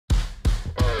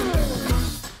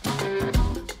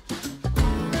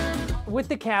with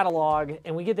the catalog,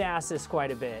 and we get asked this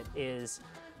quite a bit, is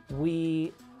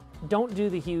we don't do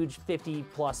the huge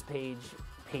 50+ page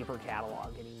paper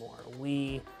catalog anymore.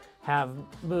 We have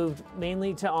moved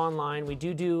mainly to online. We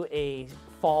do a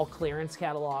fall clearance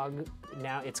catalog.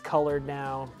 Now it's colored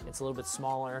now. It's a little bit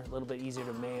smaller, a little bit easier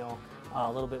to mail,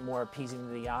 a little bit more appeasing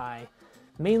to the eye.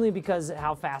 Mainly because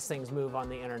how fast things move on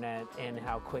the internet and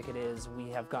how quick it is, we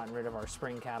have gotten rid of our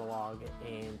spring catalog,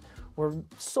 and we're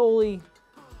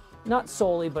not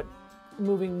solely, but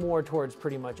moving more towards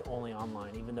pretty much only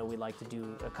online, even though we like to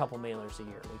do a couple mailers a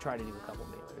year. We try to do a couple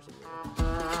mailers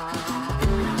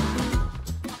a year.